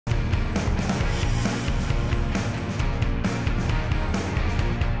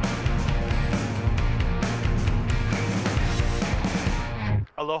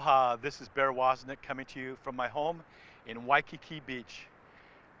Aloha, this is Bear Woznick coming to you from my home in Waikiki Beach.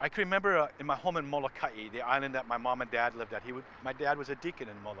 I can remember in my home in Molokai, the island that my mom and dad lived at. My dad was a deacon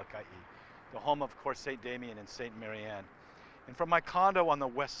in Molokai, the home of course St. Damien and St. Marianne. And from my condo on the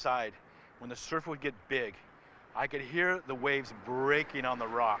west side, when the surf would get big, I could hear the waves breaking on the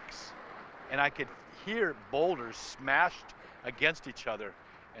rocks. And I could hear boulders smashed against each other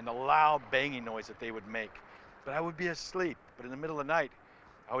and the loud banging noise that they would make. But I would be asleep, but in the middle of the night,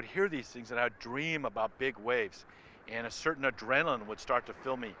 I would hear these things and I would dream about big waves. And a certain adrenaline would start to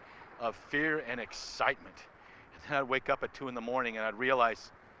fill me of fear and excitement. And then I'd wake up at 2 in the morning and I'd realize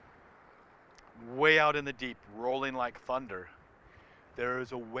way out in the deep, rolling like thunder, there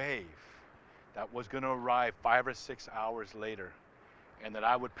is a wave that was going to arrive 5 or 6 hours later, and that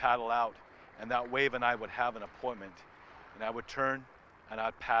I would paddle out, and that wave and I would have an appointment, and I would turn and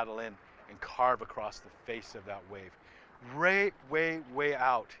I'd paddle in and carve across the face of that wave. Way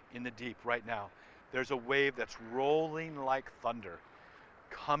out in the deep right now, there's a wave that's rolling like thunder,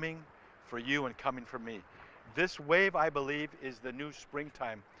 coming for you and coming for me. This wave, I believe, is the new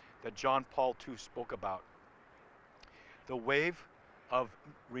springtime that John Paul II spoke about. The wave of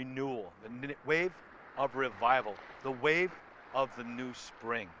renewal, the wave of revival, the wave of the new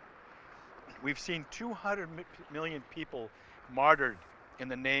spring. We've seen 200 million people martyred in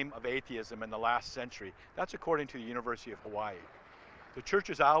the name of atheism in the last century. That's according to the University of Hawaii. The church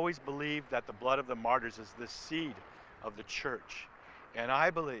has always believed that the blood of the martyrs is the seed of the church. And I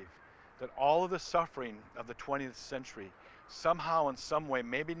believe that all of the suffering of the 20th century, somehow in some way,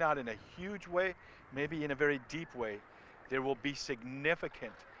 maybe not in a huge way, maybe in a very deep way, there will be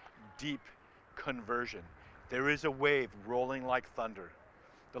significant, deep conversion. There is a wave rolling like thunder,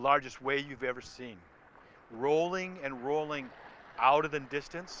 the largest wave you've ever seen, rolling and rolling out of the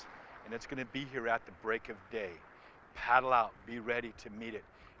distance, and it's going to be here at the break of day. Paddle out, be ready to meet it,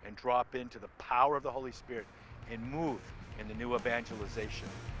 and drop into the power of the Holy Spirit and move in the new evangelization.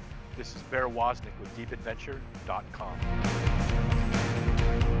 This is Bear Woznick with deepadventure.com.